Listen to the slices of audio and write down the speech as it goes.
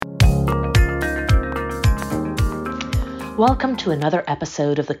Welcome to another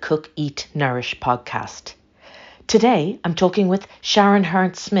episode of the Cook, Eat, Nourish podcast. Today, I'm talking with Sharon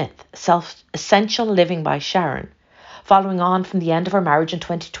Hearn-Smith, Essential Living by Sharon. Following on from the end of her marriage in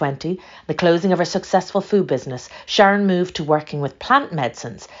 2020 and the closing of her successful food business, Sharon moved to working with plant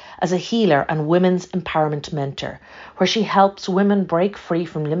medicines as a healer and women's empowerment mentor, where she helps women break free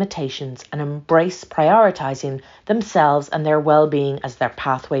from limitations and embrace prioritizing themselves and their well-being as their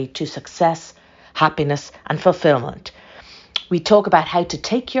pathway to success, happiness, and fulfillment. We talk about how to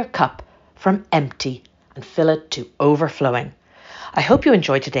take your cup from empty and fill it to overflowing. I hope you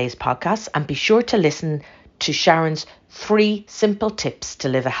enjoyed today's podcast and be sure to listen to Sharon's 3 simple tips to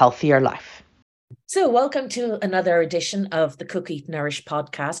live a healthier life. So welcome to another edition of the Cook, Eat, Nourish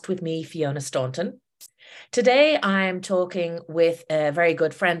podcast with me, Fiona Staunton. Today I'm talking with a very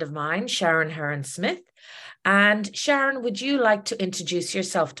good friend of mine, Sharon Hearn-Smith. And Sharon, would you like to introduce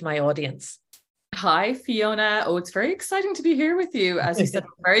yourself to my audience? Hi, Fiona. Oh, it's very exciting to be here with you. As you said,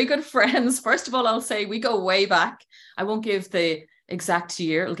 we're very good friends. First of all, I'll say we go way back. I won't give the exact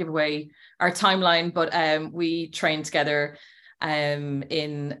year. It'll give away our timeline, but we trained together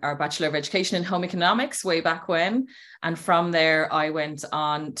in our Bachelor of Education in Home Economics way back when. And from there, I went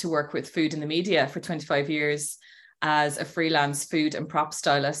on to work with food in the media for 25 years as a freelance food and prop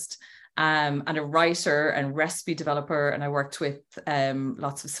stylist. And a writer and recipe developer. And I worked with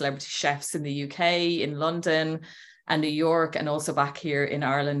lots of celebrity chefs in the UK, in London and New York, and also back here in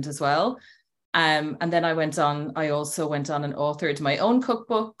Ireland as well. And then I also went on and authored my own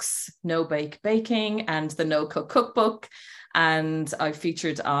cookbooks, No Bake Baking and the No Cook Cookbook. And I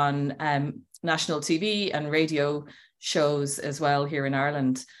featured on national TV and radio shows as well here in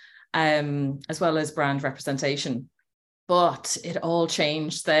Ireland, as well as brand representation. But it all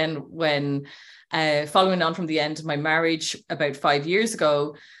changed then when, following on from the end of my marriage about 5 years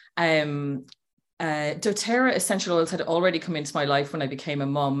ago, doTERRA essential oils had already come into my life when I became a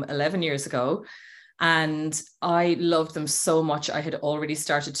mum 11 years ago. And I loved them so much. I had already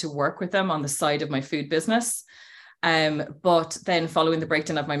started to work with them on the side of my food business. But then following the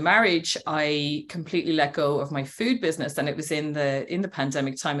breakdown of my marriage, I completely let go of my food business. And it was in the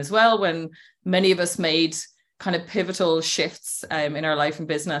pandemic time as well, when many of us made kind of pivotal shifts in our life and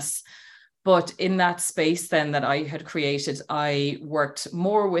business. But in that space then that I had created, I worked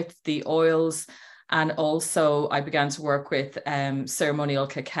more with the oils, and also I began to work with ceremonial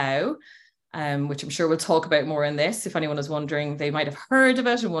cacao, which I'm sure we'll talk about more in this. If anyone is wondering, they might have heard of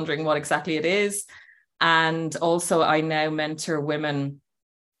it and wondering what exactly it is. And also I now mentor women.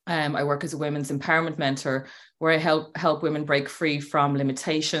 I work as a women's empowerment mentor, where I help women break free from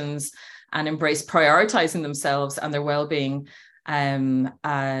limitations and embrace prioritizing themselves and their well-being as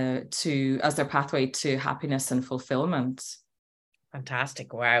their pathway to happiness and fulfillment.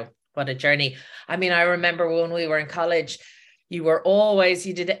 Fantastic. Wow. What a journey. I mean, I remember when we were in college, you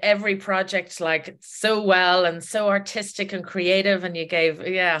did every project like so well and so artistic and creative, and you gave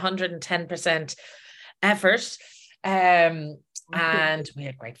 110% effort. And we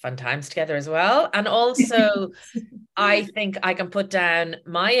had great fun times together as well. And also, I think I can put down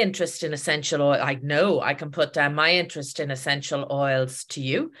my interest in essential oil. I know I can put down my interest in essential oils to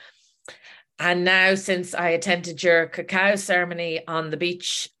you. And now, since I attended your cacao ceremony on the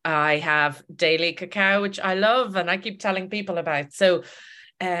beach, I have daily cacao, which I love and I keep telling people about. So,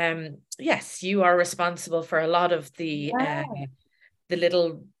 yes, you are responsible for a lot of the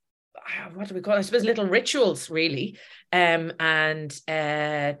little, what do we call it? I suppose little rituals, really, and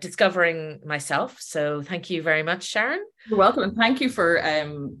discovering myself. So thank you very much, Sharon. You're welcome. And thank you for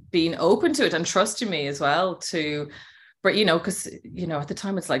being open to it and trusting me as well because, at the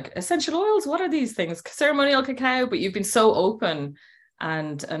time it's like essential oils. What are these things? Ceremonial cacao, but you've been so open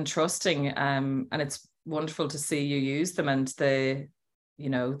and trusting. And it's wonderful to see you use them and the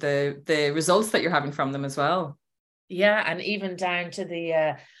results that you're having from them as well. Yeah. And even down to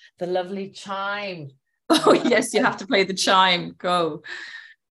the lovely chime. Oh, yes, you have to play the chime. Go.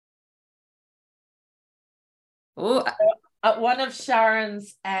 Oh, at one of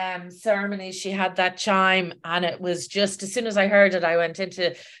Sharon's ceremonies, she had that chime, and it was just, as soon as I heard it, I went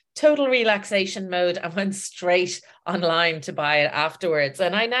into total relaxation mode and went straight online to buy it afterwards.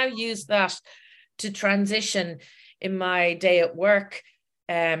 And I now use that to transition in my day at work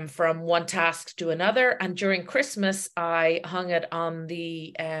from one task to another. And during Christmas, I hung it on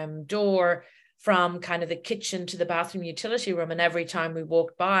the door from kind of the kitchen to the bathroom utility room. And every time we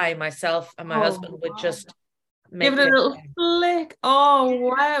walked by, myself and my husband would just Give it a little flick. Oh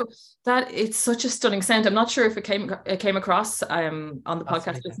wow, that it's such a stunning scent. I'm not sure if it came across on the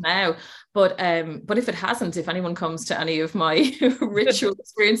podcast just now, but if it hasn't, if anyone comes to any of my ritual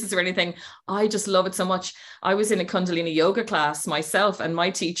experiences or anything, I just love it so much. I was in a Kundalini yoga class myself, and my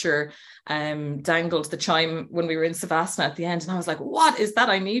teacher dangled the chime when we were in Savasana at the end, and I was like, what is that?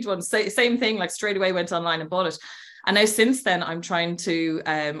 I need one. Same thing, like straight away went online and bought it. And now since then I'm trying to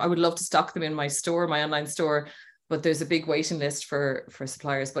I would love to stock them in my store, my online store, but there's a big waiting list for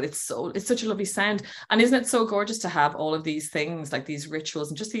suppliers. But it's such a lovely sound. And isn't it so gorgeous to have all of these things, like these rituals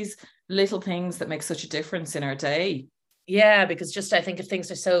and just these little things that make such a difference in our day? Yeah, because just I think if things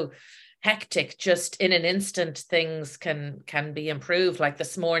are so hectic, just in an instant things can be improved. Like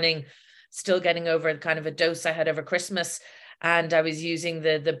this morning, still getting over kind of a dose I had over Christmas, and I was using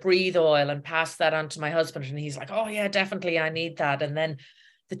the breathe oil and passed that on to my husband, and he's like, oh yeah, definitely I need that. And then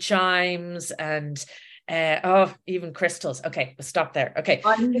the chimes and even crystals. Okay, we'll stop there. Okay,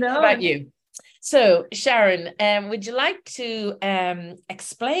 I know. What about you? So Sharon, would you like to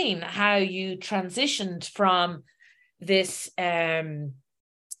explain how you transitioned from this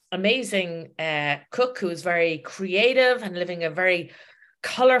amazing cook who is very creative and living a very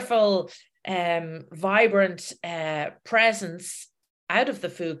colorful, vibrant presence out of the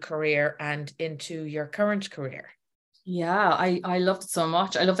food career and into your current career? Yeah, I loved it so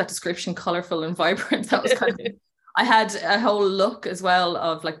much. I love that description, colorful and vibrant. That was kind of I had a whole look as well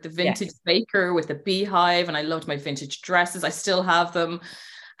of like the vintage baker with the beehive, and I loved my vintage dresses. I still have them.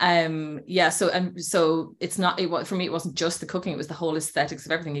 So it's not for me, it wasn't just the cooking, it was the whole aesthetics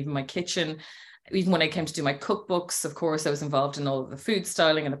of everything, even my kitchen. Even when I came to do my cookbooks, of course, I was involved in all of the food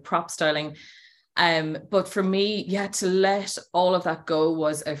styling and the prop styling. But for me, to let all of that go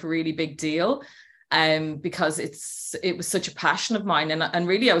was a really big deal. Because it was such a passion of mine, and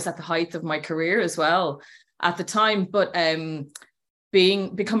really I was at the height of my career as well at the time. But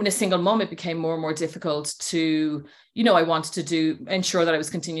becoming a single mom, it became more and more difficult to, I wanted to ensure that I was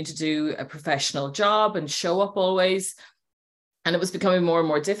continuing to do a professional job and show up always. And it was becoming more and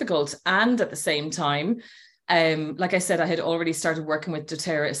more difficult. And at the same time, like I said, I had already started working with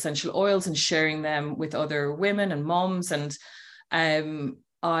doTERRA essential oils and sharing them with other women and moms. And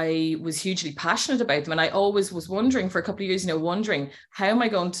I was hugely passionate about them. And I always was wondering for a couple of years, wondering, how am I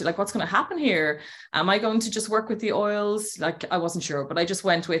going to, like, what's going to happen here? Am I going to just work with the oils? Like, I wasn't sure, but I just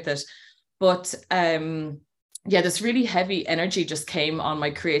went with it. But this really heavy energy just came on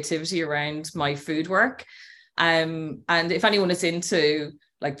my creativity around my food work. And if anyone is into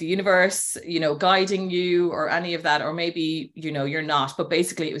like the universe, guiding you or any of that, or maybe, you're not, but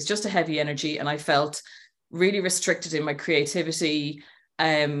basically it was just a heavy energy and I felt really restricted in my creativity.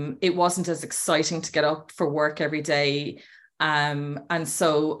 It wasn't as exciting to get up for work every day. And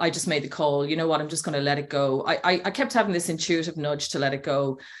so I just made the call, you know what, I'm just going to let it go. I kept having this intuitive nudge to let it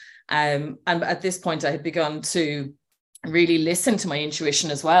go. And at this point I had begun to really listen to my intuition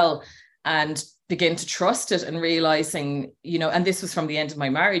as well and begin to trust it, and realizing, and this was from the end of my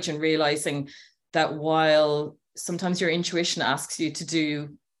marriage, and realizing that while sometimes your intuition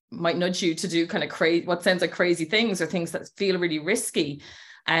might nudge you to do kind of crazy, what sounds like crazy things or things that feel really risky.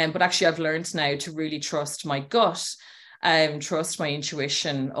 But actually I've learned now to really trust my gut, trust my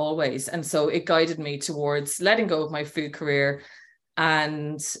intuition always. And so it guided me towards letting go of my food career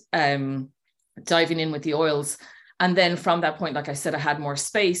and diving in with the oils. And then from that point, like I said, I had more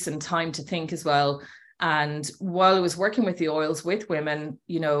space and time to think as well. And while I was working with the oils with women,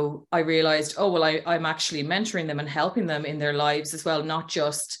 I realized, I'm actually mentoring them and helping them in their lives as well, not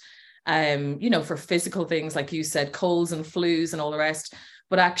just, for physical things, like you said, colds and flus and all the rest,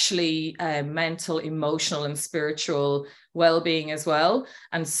 but actually mental, emotional, and spiritual well-being as well.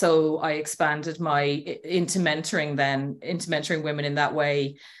 And so I expanded into mentoring women in that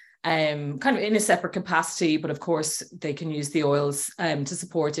way. Kind of in a separate capacity, but of course they can use the oils to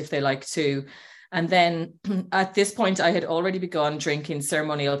support if they like to. And then at this point I had already begun drinking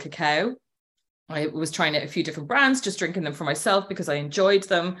ceremonial cacao. I was trying a few different brands, just drinking them for myself because I enjoyed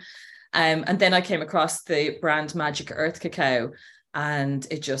them. And then I came across the brand Magic Earth Cacao, and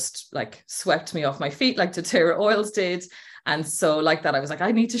it just like swept me off my feet like doTERRA oils did. And so like that, I was like,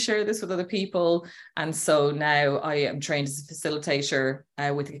 I need to share this with other people. And so now I am trained as a facilitator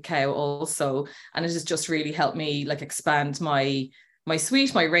with cacao also. And it has just really helped me like expand my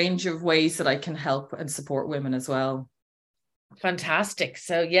suite, my range of ways that I can help and support women as well. Fantastic.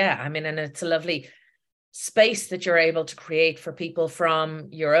 So yeah, I mean, and it's a lovely space that you're able to create for people from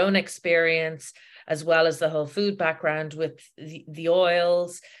your own experience, as well as the whole food background with the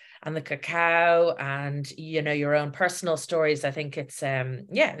oils and the cacao and, your own personal stories. I think it's,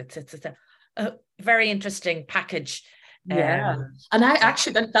 it's a a very interesting package. Yeah. And I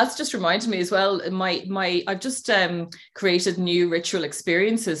actually, that's just reminded me as well, I've just created new ritual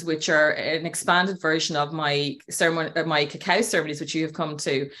experiences, which are an expanded version of my ceremony, my cacao ceremonies, which you have come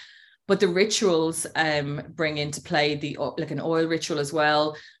to. But the rituals bring into play like an oil ritual as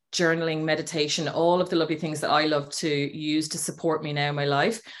well, journaling, meditation, all of the lovely things that I love to use to support me now in my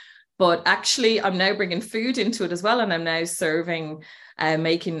life. But actually, I'm now bringing food into it as well. And I'm now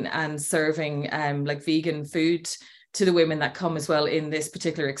making and serving like vegan food to the women that come as well in this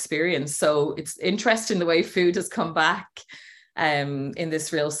particular experience. So it's interesting the way food has come back in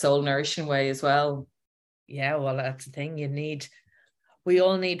this real soul nourishing way as well. Yeah, well, that's the thing. We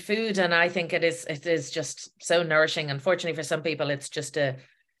all need food. And I think it is just so nourishing. Unfortunately, for some people, it's just a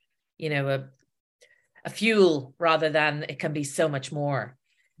fuel rather than it can be so much more.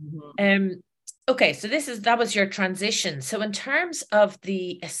 Mm-hmm. Okay, so that was your transition. So in terms of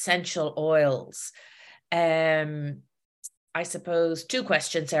the essential oils, I suppose 2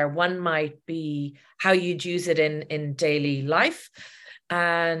 questions there. One might be how you'd use it in daily life.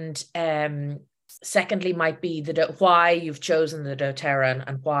 And secondly might be why you've chosen the doTERRA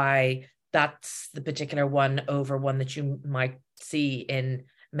and why that's the particular one over one that you might see in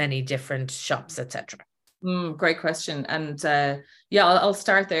many different shops, etc. Great question. And I'll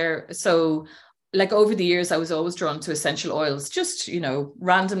start there. So like over the years, I was always drawn to essential oils, just,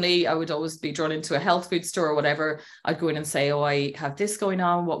 randomly. I would always be drawn into a health food store or whatever. I'd go in and say, oh, I have this going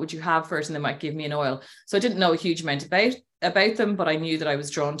on. What would you have for it? And they might give me an oil. So I didn't know a huge amount about them, but I knew that I was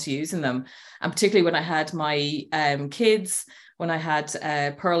drawn to using them. And particularly when I had my kids, when I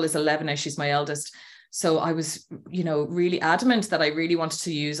had Pearl is 11 now, she's my eldest. So I was, really adamant that I really wanted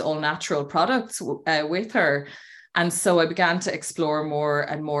to use all natural products with her. And so I began to explore more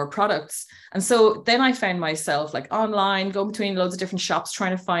and more products. And so then I found myself like online, going between loads of different shops,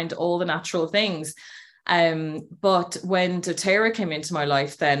 trying to find all the natural things. But when doTERRA came into my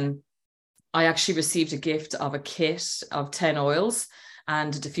life, then I actually received a gift of a kit of 10 oils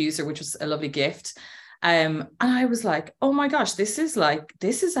and a diffuser, which was a lovely gift. And I was like, oh my gosh, this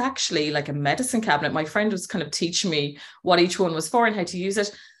is actually like a medicine cabinet. My friend was kind of teaching me what each one was for and how to use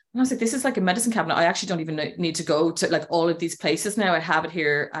it. And I was like, this is like a medicine cabinet. I actually don't even need to go to like all of these places now. I have it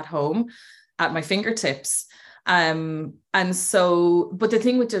here at home at my fingertips. And so, but the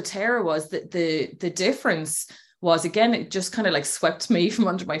thing with doTERRA was that the difference was, again, it just kind of like swept me from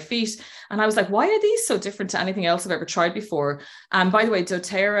under my feet. And I was like, why are these so different to anything else I've ever tried before? And by the way,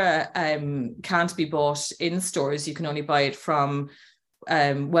 doTERRA can't be bought in stores. You can only buy it from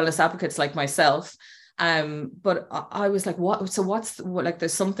wellness advocates like myself. But I was like, what?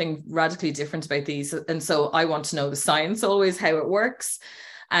 There's something radically different about these. And so I want to know the science always, how it works.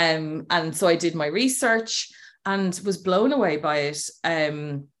 And so I did my research and was blown away by it.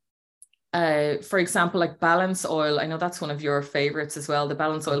 For example, like Balance Oil, I know that's one of your favorites as well. The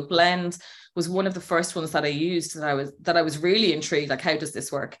Balance Oil blend was one of the first ones that I used that I was really intrigued, like, how does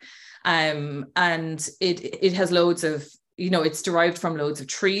this work? And it has loads of, it's derived from loads of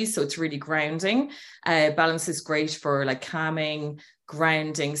trees, so it's really grounding. Balance is great for like calming,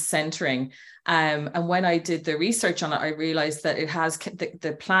 grounding, centering. And when I did the research on it, I realized that it has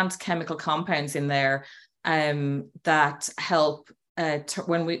the plant chemical compounds in there that help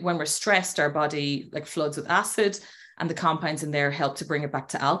when we're stressed, our body like floods with acid, and the compounds in there help to bring it back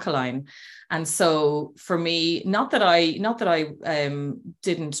to alkaline. And so for me, not that I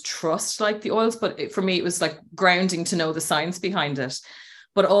didn't trust like the oils, but for me, it was like grounding to know the science behind it.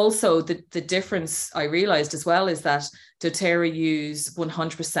 But also the difference I realized as well is that doTERRA use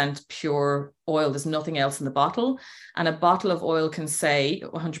 100% pure oil. There's nothing else in the bottle. And a bottle of oil can say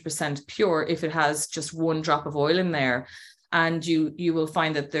 100% pure if it has just 1 drop of oil in there. And you will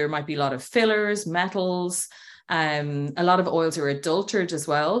find that there might be a lot of fillers, metals, a lot of oils are adulterated as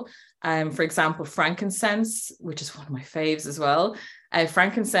well. For example, frankincense, which is one of my faves as well.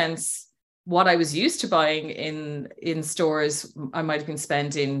 Frankincense, what I was used to buying in stores, I might have been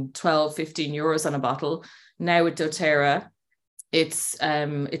spending 12, 15 euros on a bottle. Now with doTERRA,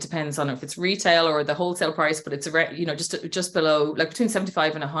 it depends on if it's retail or the wholesale price, but it's just below, like between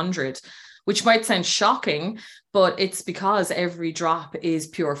 75 and 100. Which might sound shocking, but it's because every drop is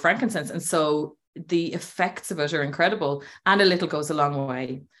pure frankincense. And so the effects of it are incredible, and a little goes a long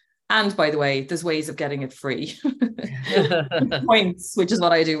way. And by the way, there's ways of getting it free. Points, which is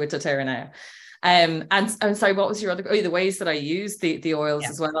what I do with doTERRA now. And I'm sorry, what was your other? The ways that I use the oils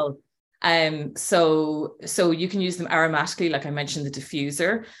as well. So you can use them aromatically, like I mentioned, the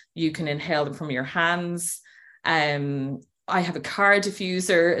diffuser. You can inhale them from your hands. I have a car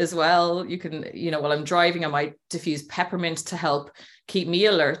diffuser as well. You can, while I'm driving, I might diffuse peppermint to help keep me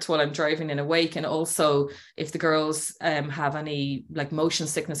alert while I'm driving and awake. And also if the girls have any like motion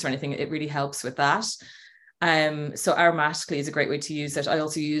sickness or anything, it really helps with that. So aromatically is a great way to use it. I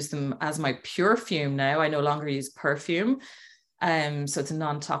also use them as my perfume now. I no longer use perfume. So it's a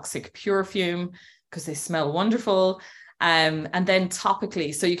non-toxic perfume because they smell wonderful. And then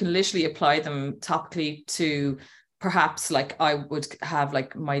topically, so you can literally apply them topically to perhaps like I would have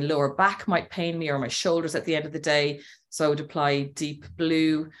like my lower back might pain me or my shoulders at the end of the day. So I would apply Deep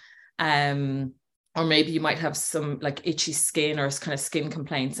Blue. Or maybe you might have some like itchy skin or kind of skin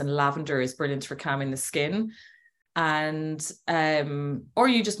complaints, and lavender is brilliant for calming the skin. And or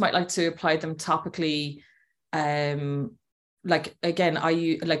you just might like to apply them topically. Like again,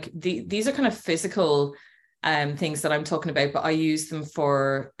 these are kind of physical things that I'm talking about, but I use them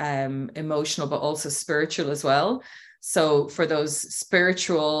for emotional, but also spiritual as well. So for those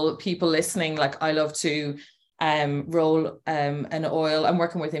spiritual people listening, like I love to roll an oil I'm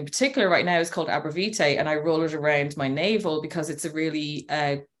working with in particular right now is called Abravite, and I roll it around my navel because it's a really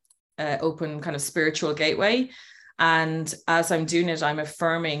open kind of spiritual gateway. And as I'm doing it, I'm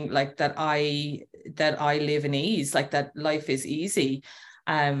affirming like that I live in ease, like that life is easy.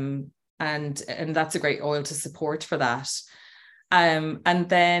 And that's a great oil to support for that. And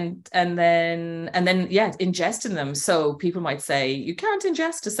then ingesting them. So people might say you can't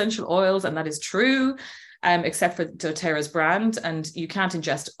ingest essential oils, and that is true. Except for doTERRA's brand, and you can't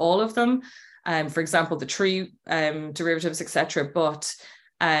ingest all of them. For example, the tree derivatives, etc. But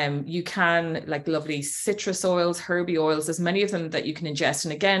you can, like lovely citrus oils, herby oils. There's many of them that you can ingest.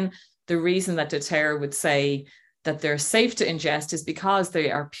 And again, the reason that doTERRA would say that they're safe to ingest is because they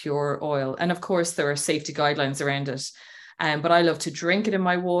are pure oil. And of course, there are safety guidelines around it. But I love to drink it in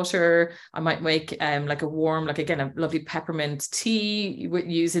my water. I might make like a warm, like again, a lovely peppermint tea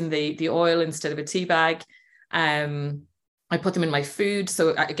using the oil instead of a tea bag. I put them in my food.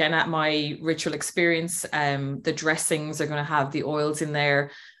 So again, at my ritual experience, the dressings are going to have the oils in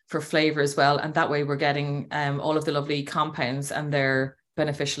there for flavor as well. And that way we're getting all of the lovely compounds and their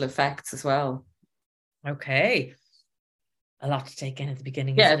beneficial effects as well. Okay. A lot to take in at the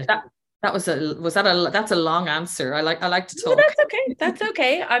beginning. Yeah, isn't it? that's a long answer. I like to talk. No, that's okay. That's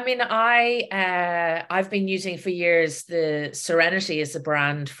okay. I mean, I've been using for years the Serenity is a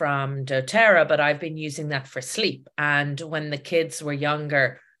brand from doTERRA, but I've been using that for sleep. And when the kids were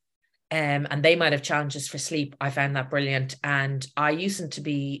younger, and they might have challenges for sleep, I found that brilliant. And I used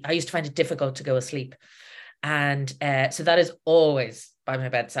to find it difficult to go asleep. And so that is always by my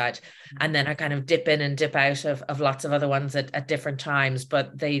bedside. And then I kind of dip in and dip out of lots of other ones at different times,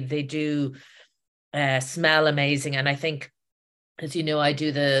 but they do smell amazing. And I think, as you know, I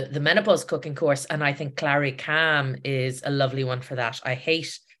do the menopause cooking course, and I think Clary Calm is a lovely one for that. I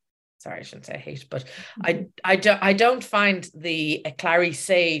shouldn't say hate, but I don't find the Clary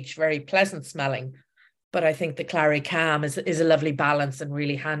Sage very pleasant smelling, but I think the Clary Calm is a lovely balance and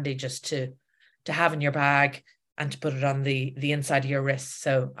really handy just to have in your bag and to put it on the inside of your wrist.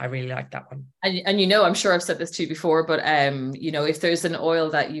 So I really like that one. And you know, I'm sure I've said this to you before, but you know, if there's an oil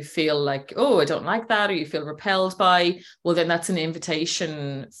that you feel like, oh, I don't like that, or you feel repelled by, well, then that's an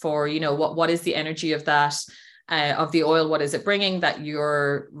invitation for, you know, what is the energy of that, of the oil, what is it bringing that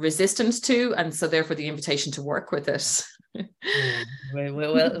you're resistant to, and so therefore the invitation to work with it.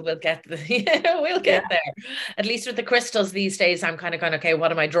 We'll get there. At least with the crystals these days, I'm kind of going, okay,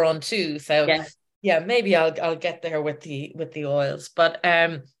 what am I drawn to? So yeah, maybe I'll get there with the oils. But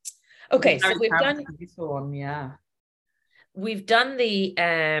okay, so we've done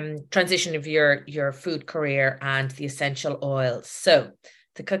the transition of your food career and the essential oils. So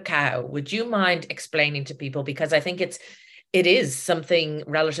the cacao, would you mind explaining to people, because I think it is something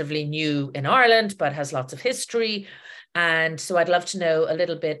relatively new in Ireland, but has lots of history. And so I'd love to know a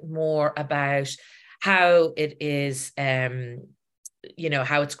little bit more about how it is, you know,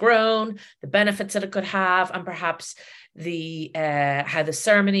 how it's grown, the benefits that it could have, and perhaps how the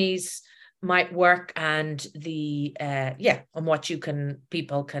ceremonies might work, and and what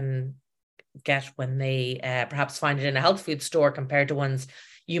people can get when they perhaps find it in a health food store compared to ones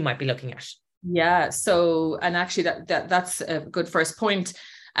you might be looking at. Yeah. So, and actually that's a good first point.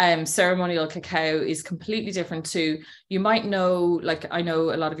 Ceremonial cacao is completely different to, you might know, like I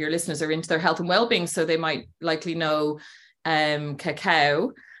know a lot of your listeners are into their health and well-being, so they might likely know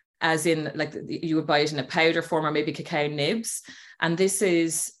cacao as in like you would buy it in a powder form, or maybe cacao nibs, and this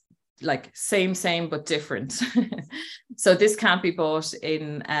is like same but different. So this can't be bought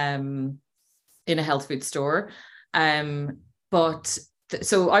in a health food store, but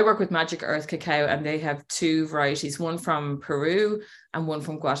so I work with Magic Earth Cacao, and they have two varieties, one from Peru and one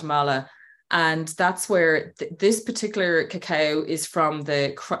from Guatemala. And that's where this particular cacao is from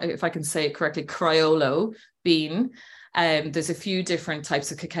the, if I can say it correctly, Criollo bean. There's a few different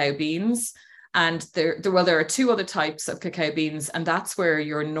types of cacao beans. And there are two other types of cacao beans, and that's where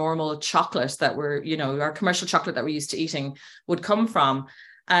your normal chocolate that we're, our commercial chocolate that we're used to eating would come from.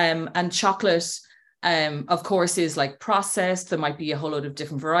 And chocolate, of course, is like processed. There might be a whole load of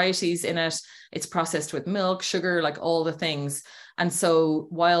different varieties in it. It's processed with milk, sugar, like all the things. And so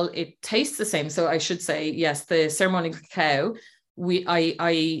while it tastes the same, so I should say, yes, the ceremonial cacao, we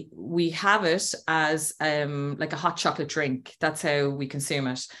have it as like a hot chocolate drink. That's how we consume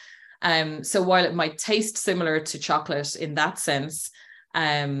it. So while it might taste similar to chocolate in that sense,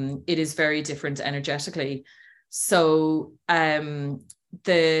 it is very different energetically. So the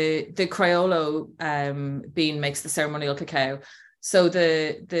Criollo bean makes the ceremonial cacao. So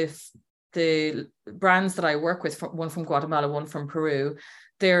the brands that I work with, one from Guatemala, one from Peru,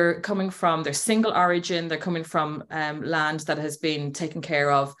 they're single origin. They're coming from land that has been taken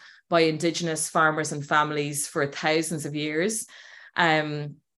care of by indigenous farmers and families for thousands of years.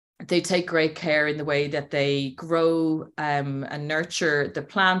 They take great care in the way that they grow and nurture the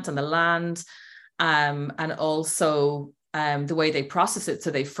plant and the land, and also the way they process it.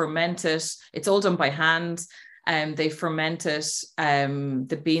 So they ferment it. It's all done by hand. They ferment it.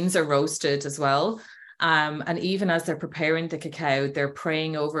 The beans are roasted as well. And even as they're preparing the cacao, they're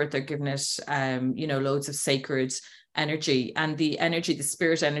praying over it. They're giving it, loads of sacred energy. And the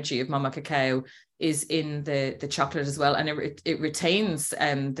spirit energy of Mama Cacao is in the chocolate as well. And it retains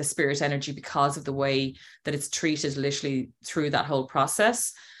the spirit energy because of the way that it's treated literally through that whole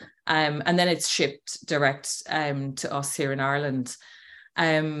process. And then it's shipped direct to us here in Ireland.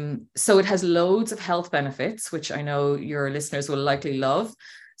 So it has loads of health benefits, which I know your listeners will likely love.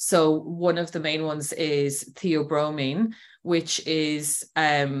 So one of the main ones is theobromine, which is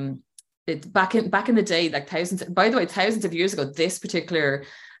back in the day, like thousands of years ago, this particular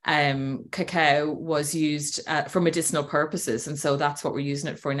cacao was used for medicinal purposes, and so that's what we're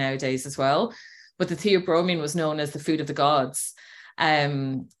using it for nowadays as well. But the theobromine was known as the food of the gods,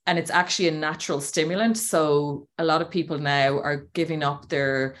 and it's actually a natural stimulant. So a lot of people now are giving up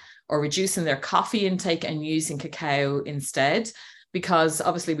or reducing their coffee intake and using cacao instead, because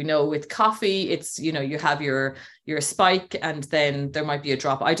obviously we know with coffee, it's, you have your spike and then there might be a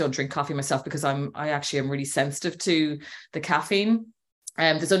drop. I don't drink coffee myself because I actually am really sensitive to the caffeine.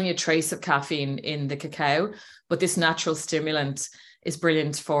 There's only a trace of caffeine in the cacao, but this natural stimulant is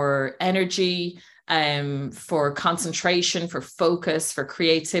brilliant for energy, for concentration, for focus, for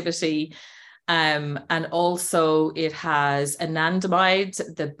creativity. And also it has anandamide,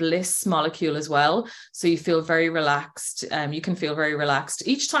 the bliss molecule as well. So you feel very relaxed. You can feel very relaxed.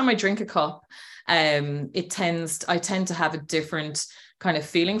 Each time I drink a cup, I tend to have a different kind of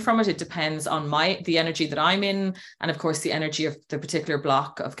feeling from it. It depends on the energy that I'm in, and of course the energy of the particular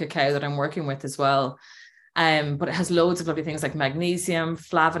block of cacao that I'm working with as well. But it has loads of lovely things like magnesium,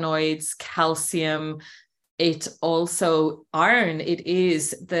 flavonoids, calcium. It also iron. It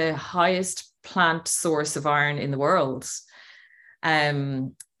is the highest plant source of iron in the world.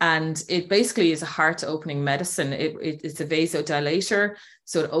 And it basically is a heart opening medicine. It's a vasodilator.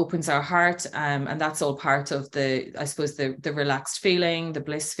 So it opens our heart. And that's all part of the relaxed feeling, the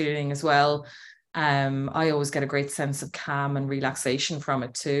bliss feeling as well. I always get a great sense of calm and relaxation from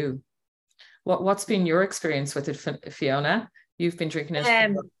it too. What's been your experience with it, Fiona? You've been drinking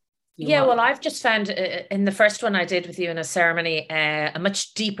it. Well, I've just found in the first one I did with you in a ceremony, a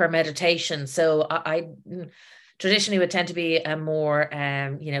much deeper meditation. So I traditionally would tend to be a more,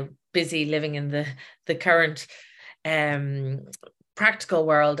 busy living in the current practical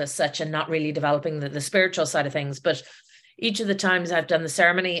world as such, and not really developing the spiritual side of things. But each of the times I've done the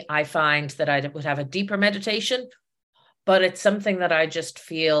ceremony, I find that I would have a deeper meditation, but it's something that I just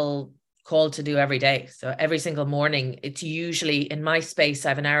feel called to do every day. So every single morning, it's usually in my space. I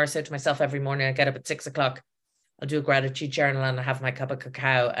have an hour or so to myself every morning. I get up at 6 o'clock. I'll do a gratitude journal and I have my cup of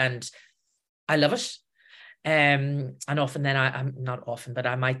cacao, and I love it. And often then I'm not often, but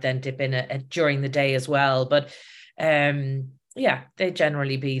I might then dip in during the day as well. But they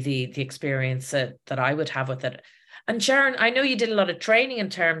generally be the experience that I would have with it. And Sharon, I know you did a lot of training in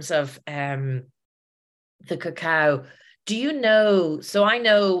terms of the cacao. Do you know, so I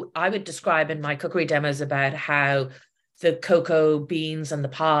know I would describe in my cookery demos about how the cocoa beans and the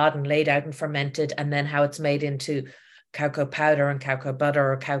pod and laid out and fermented, and then how it's made into cocoa powder and cocoa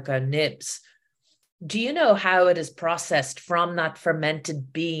butter or cocoa nibs. Do you know how it is processed from that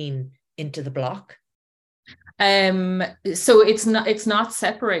fermented bean into the block? So it's not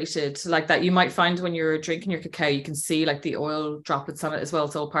separated like that. You might find when you're drinking your cacao, you can see like the oil droplets on it as well.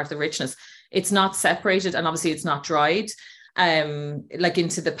 It's all part of the richness. It's not separated, and obviously it's not dried like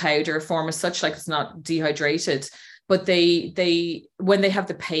into the powder form as such, like it's not dehydrated. But they when they have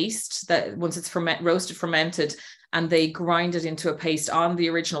the paste, that once it's roasted, fermented, and they grind it into a paste on the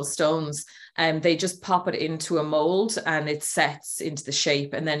original stones, and they just pop it into a mold and it sets into the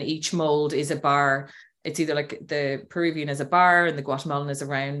shape. And then each mold is a bar. It's either like the Peruvian is a bar and the Guatemalan is a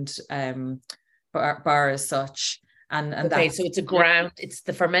round bar as such. And okay, so it's a ground. It's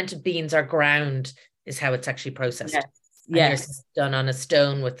the fermented beans are ground is how it's actually processed. Yes. And yes. Done on a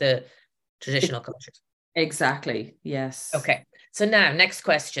stone with the traditional cultures. Exactly. Yes. Okay. So now, next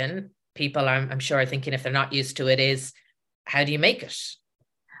question. People, I'm sure, are thinking, if they're not used to it, is how do you make it?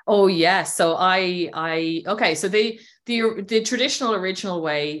 Oh yeah. So okay. So the traditional original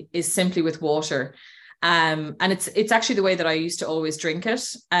way is simply with water. And it's actually the way that I used to always drink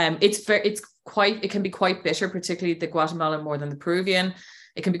it. It can be quite bitter, particularly the Guatemalan more than the Peruvian.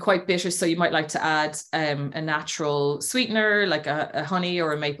 It can be quite bitter, so you might like to add a natural sweetener like a honey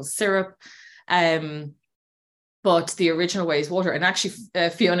or a maple syrup. But the original way is water. And actually,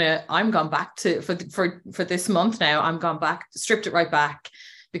 Fiona, I'm gone back to for this month now. I'm gone back, stripped it right back,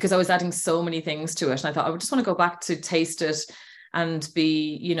 because I was adding so many things to it, and I thought I would just want to go back to taste it and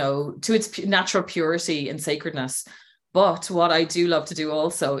be, to its natural purity and sacredness. But what I do love to do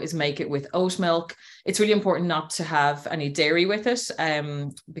also is make it with oat milk. It's really important not to have any dairy with it,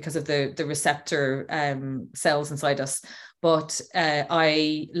 because of the receptor cells inside us. But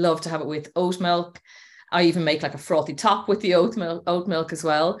I love to have it with oat milk. I even make like a frothy top with the oat milk as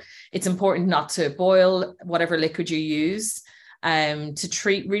well. It's important not to boil whatever liquid you use, to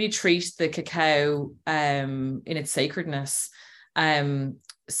really treat the cacao in its sacredness.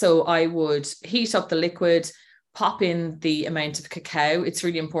 So I would heat up the liquid, pop in the amount of cacao. It's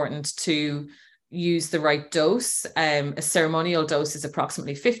really important to use the right dose. A ceremonial dose is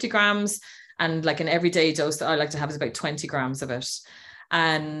approximately 50 grams. And like an everyday dose that I like to have is about 20 grams of it.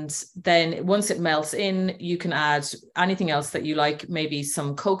 And then once it melts in, you can add anything else that you like, maybe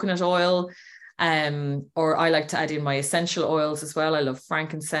some coconut oil, or I like to add in my essential oils as well. I love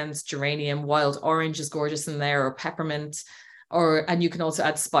frankincense, geranium, wild orange is gorgeous in there, or peppermint, and you can also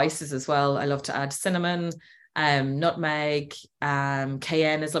add spices as well. I love to add cinnamon, nutmeg,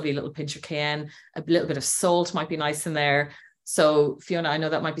 cayenne is lovely, a little pinch of cayenne, a little bit of salt might be nice in there. So Fiona, I know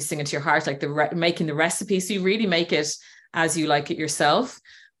that might be singing to your heart, like making the recipe. So you really make it as you like it yourself.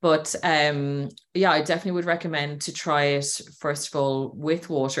 But I definitely would recommend to try it, first of all, with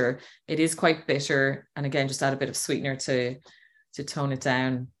water. It is quite bitter. And again, just add a bit of sweetener to tone it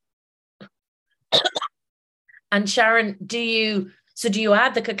down. And Sharon, do you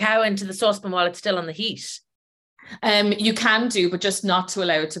add the cacao into the saucepan while it's still on the heat? You can do, but just not to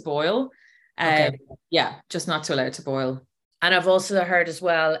allow it to boil. Okay. Just not to allow it to boil. And I've also heard as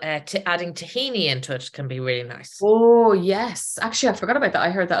well, adding tahini into it can be really nice. Oh, yes. Actually, I forgot about that. I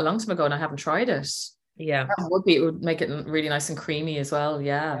heard that a long time ago and I haven't tried it. Yeah. It would make it really nice and creamy as well.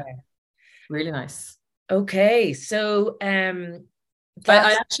 Yeah. Really nice. Okay. So I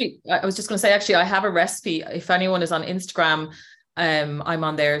was just going to say, actually, I have a recipe. If anyone is on Instagram, I'm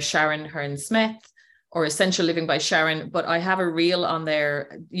on there, Sharon Hearn Smith, or Essential Living by Sharon. But I have a reel on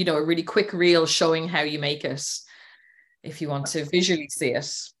there, a really quick reel showing how you make it, if you want to visually see it.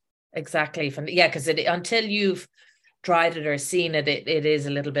 Exactly. Because until you've tried it or seen it, it is a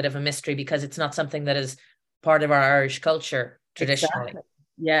little bit of a mystery, because it's not something that is part of our Irish culture traditionally. Exactly.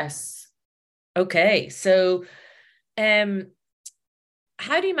 Yes. Okay. So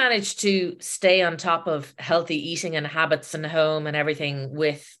how do you manage to stay on top of healthy eating and habits and home and everything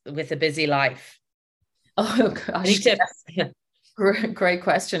with a busy life? Oh gosh. Great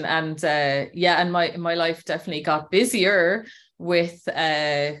question. And and my life definitely got busier with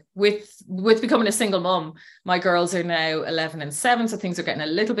becoming a single mum. My girls are now 11 and 7, so things are getting a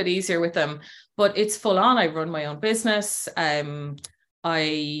little bit easier with them, but it's full on. I run my own business. I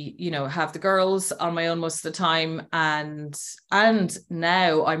have the girls on my own most of the time, and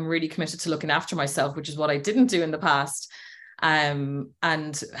now I'm really committed to looking after myself, which is what I didn't do in the past. And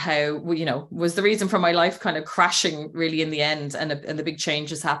how, was the reason for my life kind of crashing really in the end, and the big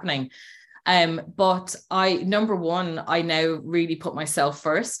changes happening. But number one, I now really put myself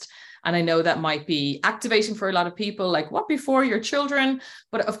first. And I know that might be activating for a lot of people, like, what, before your children?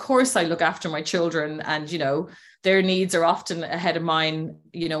 But of course I look after my children, and, their needs are often ahead of mine,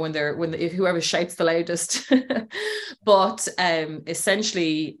 if whoever shouts the loudest. But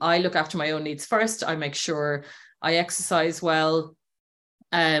essentially I look after my own needs first. I make sure I exercise well.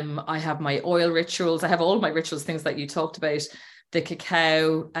 I have my oil rituals. I have all of my rituals, things that you talked about, the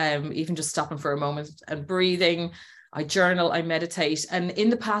cacao, even just stopping for a moment and breathing. I journal, I meditate. And in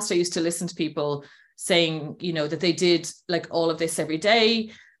the past, I used to listen to people saying, you know, that they did like all of this every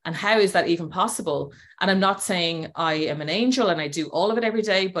day. And how is that even possible? And I'm not saying I am an angel and I do all of it every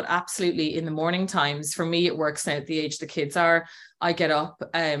day, but absolutely in the morning times, for me, it works now at the age the kids are. I get up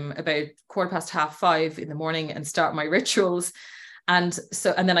about 5:15 in the morning and start my rituals. And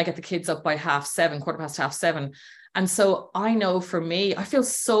then I get the kids up by 6:30, 7:15. And so I know for me, I feel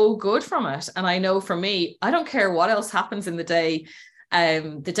so good from it. And I know for me, I don't care what else happens in the day.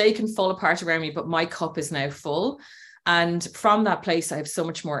 The day can fall apart around me, but my cup is now full. And from that place, I have so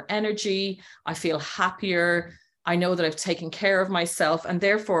much more energy. I feel happier. I know that I've taken care of myself, and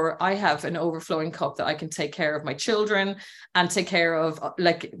therefore I have an overflowing cup that I can take care of my children and take care of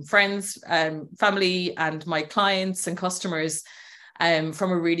like friends, family, and my clients and customers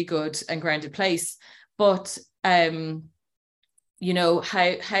from a really good and grounded place. But you know,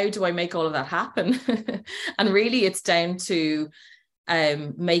 how do I make all of that happen? And really, it's down to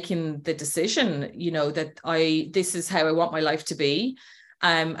making the decision, you know, that this is how I want my life to be.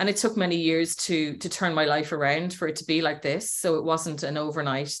 And it took many years to turn my life around for it to be like this. So it wasn't an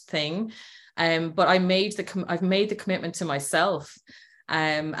overnight thing. But I've made the commitment to myself.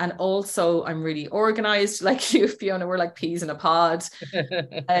 And also I'm really organized, like you, Fiona. We're like peas in a pod,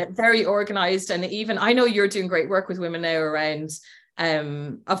 very organized. And even I know you're doing great work with women now around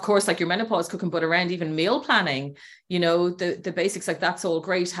of course, like your menopause cooking, but around even meal planning, you know, the basics, like that's all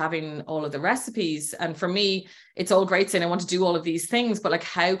great, having all of the recipes. And for me, it's all great saying I want to do all of these things, but like,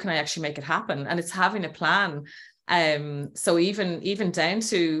 how can I actually make it happen? And it's having a plan. So even down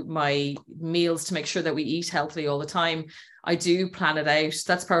to my meals, to make sure that we eat healthily all the time, I do plan it out.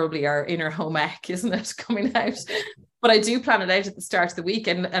 That's probably our inner home ec, isn't it, coming out? But I do plan it out at the start of the week.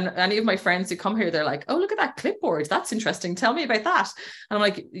 And any of my friends who come here, they're like, oh, look at that clipboard. That's interesting. Tell me about that. And I'm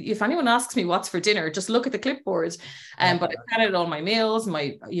like, if anyone asks me what's for dinner, just look at the clipboard. But I plan out all my meals.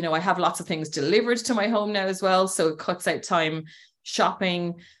 I have lots of things delivered to my home now as well. So it cuts out time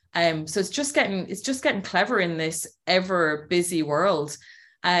shopping. So it's just getting clever in this ever busy world.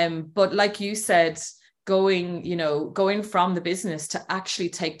 But like you said, going from the business to actually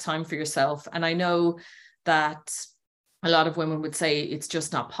take time for yourself. And I know that a lot of women would say it's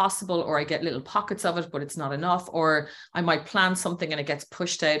just not possible, or I get little pockets of it, but it's not enough, or I might plan something and it gets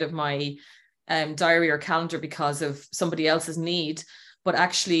pushed out of my diary or calendar because of somebody else's need. But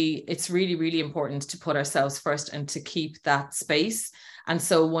actually, it's really, really important to put ourselves first and to keep that space. And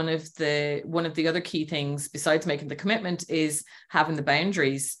so one of the other key things, besides making the commitment, is having the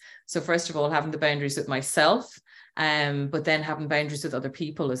boundaries. So first of all, having the boundaries with myself, but then having boundaries with other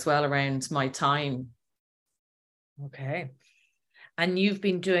people as well around my time. Okay. And you've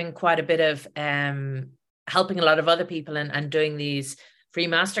been doing quite a bit of helping a lot of other people and doing these free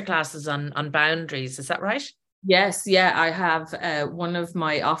masterclasses on boundaries. Is that right? Yes. Yeah, I have one of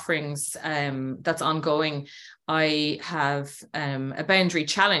my offerings that's ongoing. I have a boundary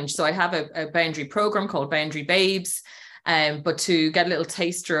challenge. So I have a boundary program called Boundary Babes. But to get a little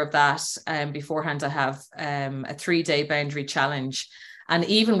taster of that beforehand, I have a 3-day boundary challenge. And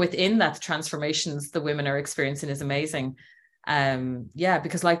even within that, the transformations the women are experiencing is amazing.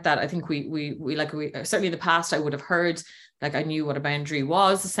 Because like that, I think we certainly in the past, I would have heard, like I knew what a boundary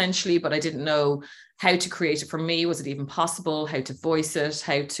was essentially, but I didn't know how to create it for me. Was it even possible? How to voice it,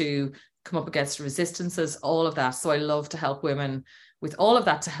 how to come up against resistances, all of that. So I love to help women with all of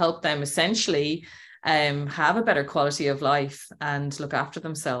that, to help them essentially have a better quality of life and look after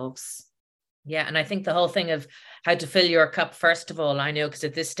themselves. Yeah. And I think the whole thing of how to fill your cup, first of all, I know, because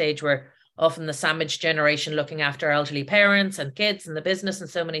at this stage we're often the sandwich generation, looking after elderly parents and kids and the business and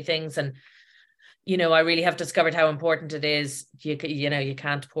so many things. And, you know, I really have discovered how important it is. You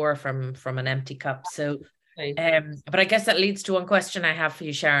can't pour from an empty cup. So, but I guess that leads to one question I have for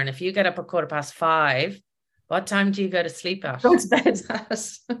you, Sharon. If you get up at 5:15, what time do you go to sleep at? Go to bed at.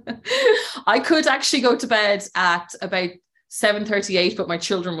 I could actually go to bed at about 7:38, but my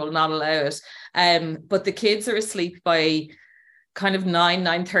children will not allow it. But the kids are asleep by kind of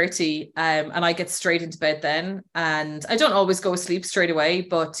 9:30, and I get straight into bed then. And I don't always go asleep straight away,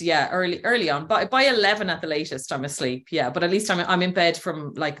 but yeah, early on. But by 11 at the latest, I'm asleep. Yeah, but at least I'm in bed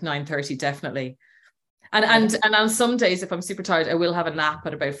from like 9:30, definitely. And on some days, if I'm super tired, I will have a nap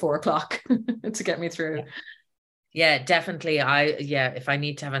at about 4:00 to get me through. Yeah, definitely. If I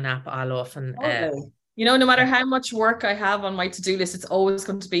need to have a nap, I'll often. No matter how much work I have on my to-do list, it's always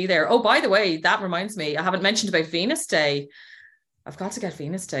going to be there. Oh, by the way, that reminds me, I haven't mentioned about Venus Day. I've got to get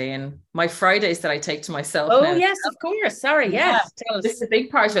Venus Day in. My Fridays that I take to myself Oh, now. yes, of course. Sorry. Yeah, Yes. Tell this us. is a big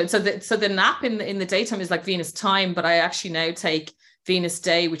part of it. So the nap in the daytime is like Venus time, but I actually now take Venus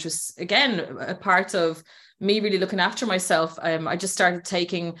Day, which was again a part of me really looking after myself. I just started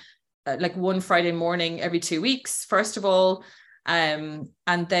taking like one Friday morning every 2 weeks, first of all. And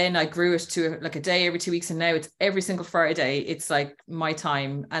then I grew it to like a day every 2 weeks, and now it's every single Friday. It's like my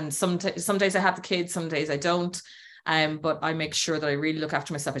time. And some days I have the kids, some days I don't. But I make sure that I really look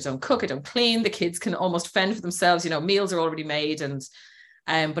after myself. I don't cook, I don't clean. The kids can almost fend for themselves. Meals are already made, and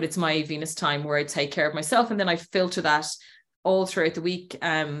but it's my Venus time where I take care of myself, and then I filter that all throughout the week.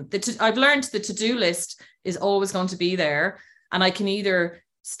 I've learned the to-do list is always going to be there, and I can either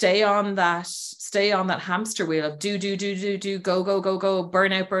stay on that hamster wheel of do, go,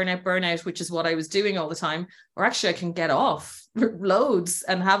 burnout, which is what I was doing all the time, or actually I can get off loads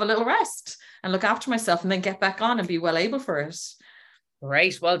and have a little rest and look after myself, and then get back on and be well able for it.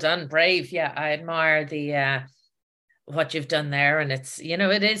 Great. Well done. Brave. Yeah. I admire the, what you've done there. And it's,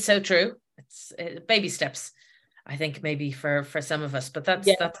 it is so true. It's baby steps, I think, maybe for some of us, but that's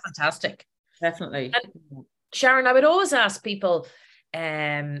fantastic. Definitely. And Sharon, I would always ask people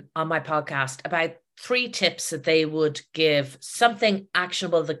on my podcast about 3 tips that they would give, something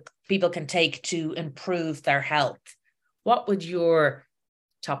actionable that people can take to improve their health. What would your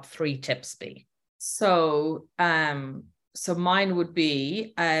top 3 tips be? So mine would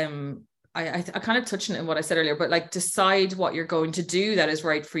be, I kind of touched on it in what I said earlier, but like decide what you're going to do that is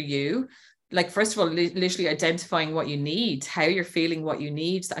right for you. Like, first of all, literally identifying what you need, how you're feeling, what you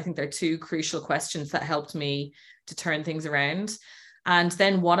need. I think they're 2 crucial questions that helped me to turn things around. And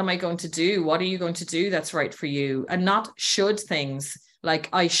then what am I going to do? What are you going to do that's right for you? And not should things. Like,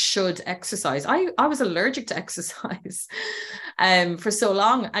 I should exercise. I was allergic to exercise for so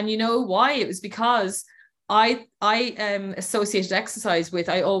long. And you know why? It was because I associated exercise with,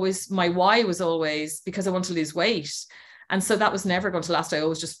 my why was always because I want to lose weight. And so that was never going to last. I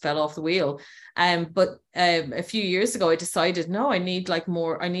always just fell off the wheel. But a few years ago, I decided, no, I need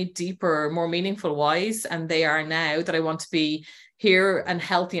deeper, more meaningful whys. And they are now that I want to be here and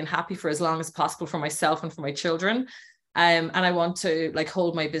healthy and happy for as long as possible for myself and for my children. And I want to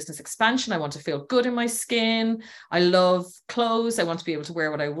hold my business expansion. I want to feel good in my skin. I love clothes. I want to be able to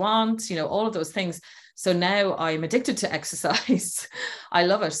wear what I want, all of those things. So now I'm addicted to exercise. I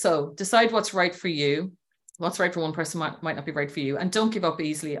love it. So decide what's right for you. What's right for one person might not be right for you. And don't give up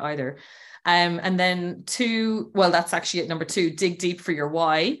easily either. And then 2, that's actually at number 2, dig deep for your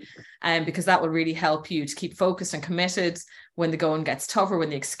why, because that will really help you to keep focused and committed when the going gets tougher, when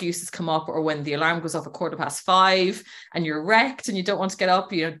the excuses come up, or when the alarm goes off at 5:15 and you're wrecked and you don't want to get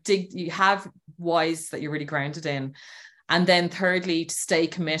up. You have whys that you're really grounded in. And then thirdly, to stay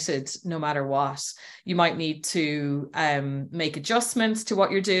committed no matter what. You might need to make adjustments to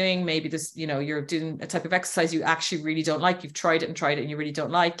what you're doing. Maybe this, you're doing a type of exercise you actually really don't like. You've tried it and you really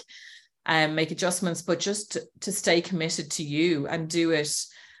don't like. Make adjustments, but just to stay committed to you and do it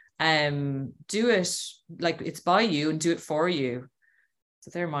like it's by you and do it for you.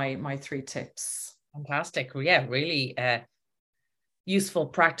 So they're my 3 tips. Fantastic. Yeah, really useful,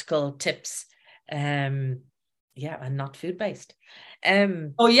 practical tips. And not food-based.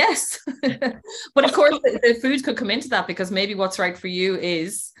 Oh, yes. But of course, the food could come into that, because maybe what's right for you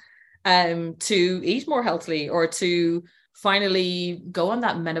is to eat more healthily, or to finally go on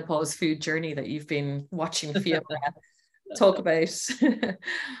that menopause food journey that you've been watching Fiona talk about.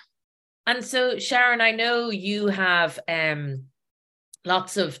 And so, Sharon, I know you have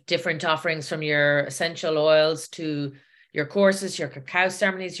lots of different offerings, from your essential oils to your courses, your cacao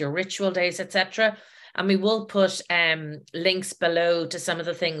ceremonies, your ritual days, etc. And we will put links below to some of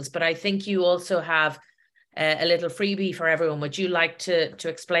the things, but I think you also have a little freebie for everyone. Would you like to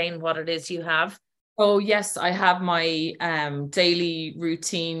explain what it is you have? Oh, yes, I have my daily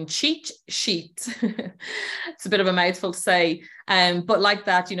routine cheat sheet. It's a bit of a mouthful to say. But like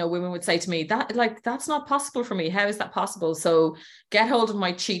that, women would say to me, that's not possible for me. How is that possible? So get hold of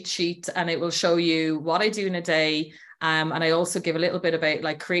my cheat sheet, and it will show you what I do in a day. And I also give a little bit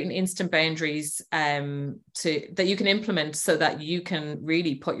about creating instant boundaries that you can implement so that you can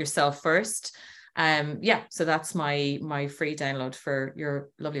really put yourself first. So that's my free download for your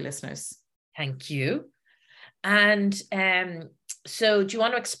lovely listeners. Thank you. And so do you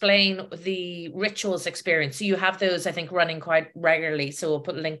want to explain the rituals experience? So you have those, I think, running quite regularly. So we'll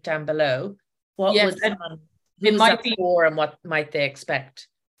put a link down below. What would someone, it might be for, and what might they expect?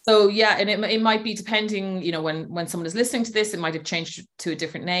 So yeah, and it might be depending, you know, when someone is listening to this, it might have changed to a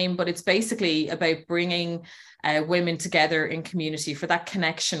different name, but it's basically about bringing women together in community for that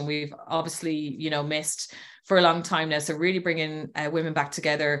connection we've obviously, you know, missed for a long time now. So really bringing women back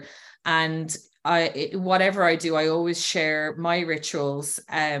together. And whatever I do, I always share my rituals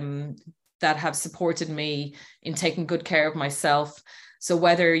that have supported me in taking good care of myself. So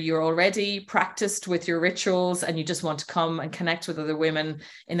whether you're already practiced with your rituals and you just want to come and connect with other women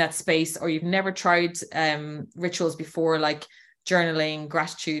in that space, or you've never tried rituals before, like journaling,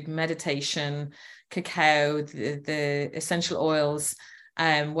 gratitude, meditation, cacao, the essential oils,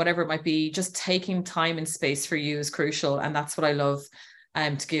 whatever it might be, just taking time and space for you is crucial. And that's what I love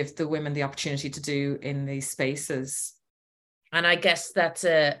to give the women the opportunity to do in these spaces. And I guess that's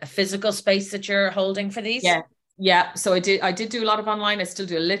a physical space that you're holding for these? Yeah. So I did do a lot of online. I still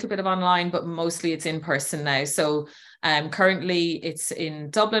do a little bit of online, but mostly it's in person now. So currently it's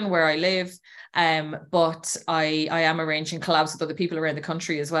in Dublin where I live. But I am arranging collabs with other people around the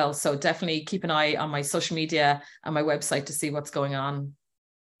country as well. So definitely keep an eye on my social media and my website to see what's going on.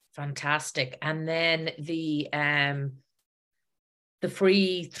 Fantastic. And then the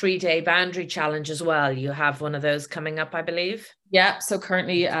free 3-day boundary challenge as well. You have one of those coming up, I believe. Yeah. So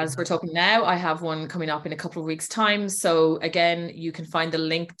currently, as we're talking now, I have one coming up in a couple of weeks' time. So again, you can find the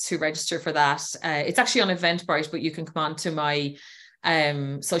link to register for that. It's actually on Eventbrite, but you can come on to my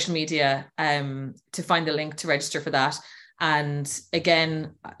social media to find the link to register for that. And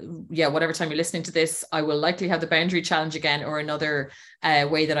again, yeah, whatever time you're listening to this, I will likely have the boundary challenge again, or another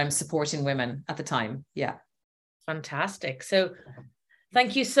way that I'm supporting women at the time. Yeah. Fantastic. So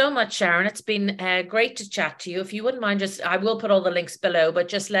thank you so much, Sharon. It's been great to chat to you. If you wouldn't mind, I will put all the links below, but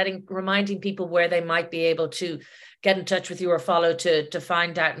just reminding people where they might be able to get in touch with you or follow to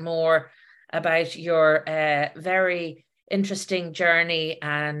find out more about your very interesting journey.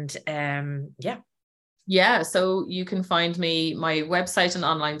 And Yeah, so you can find me, my website and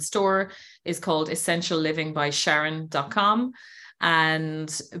online store is called essentiallivingbysharon.com.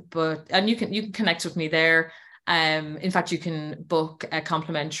 And you can connect with me there. In fact, you can book a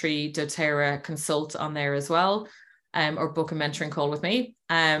complimentary doTERRA consult on there as well, or book a mentoring call with me.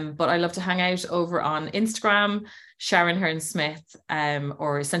 But I love to hang out over on Instagram, Sharon Hearn Smith,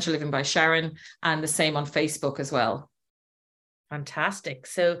 or Essential Living by Sharon, and the same on Facebook as well. Fantastic.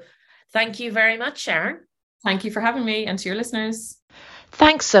 So thank you very much, Sharon. Thank you for having me, and to your listeners.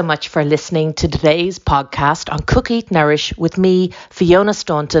 Thanks so much for listening to today's podcast on Cook, Eat, Nourish with me, Fiona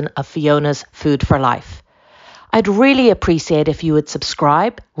Staunton of Fiona's Food for Life. I'd really appreciate if you would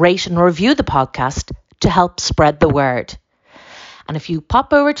subscribe, rate and review the podcast to help spread the word. And if you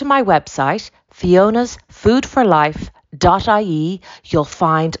pop over to my website, fionasfoodforlife.ie, you'll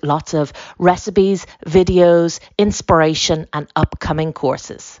find lots of recipes, videos, inspiration and upcoming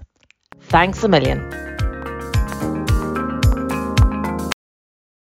courses. Thanks a million.